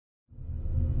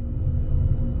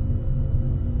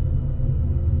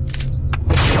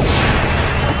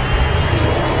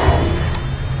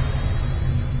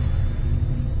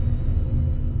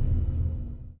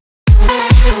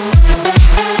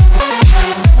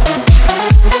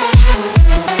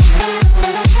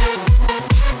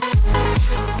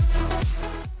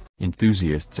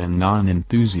enthusiasts and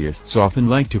non-enthusiasts often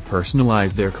like to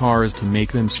personalize their cars to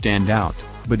make them stand out,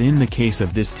 but in the case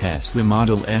of this Tesla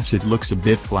Model S it looks a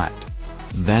bit flat.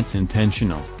 That's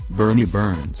intentional. Bernie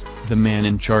Burns, the man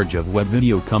in charge of web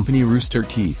video company Rooster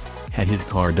Teeth, had his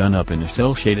car done up in a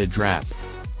cel-shaded wrap.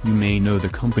 You may know the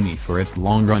company for its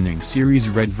long-running series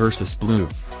Red vs. Blue.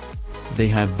 They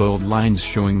have bold lines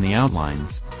showing the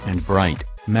outlines, and bright,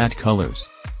 matte colors.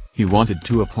 He wanted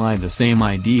to apply the same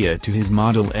idea to his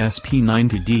Model S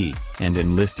P90D, and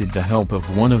enlisted the help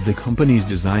of one of the company's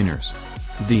designers.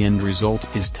 The end result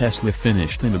is Tesla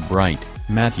finished in a bright,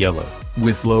 matte yellow,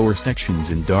 with lower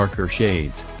sections in darker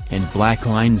shades, and black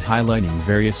lines highlighting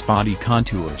various body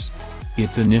contours.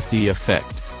 It's a nifty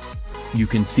effect. You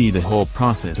can see the whole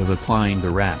process of applying the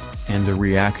wrap, and the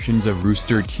reactions of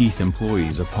Rooster Teeth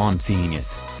employees upon seeing it.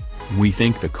 We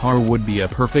think the car would be a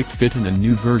perfect fit in a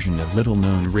new version of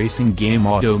little-known racing game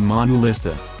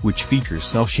Automobilista, which features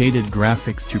cel-shaded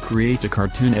graphics to create a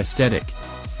cartoon aesthetic.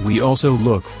 We also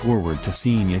look forward to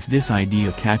seeing if this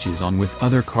idea catches on with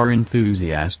other car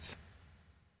enthusiasts.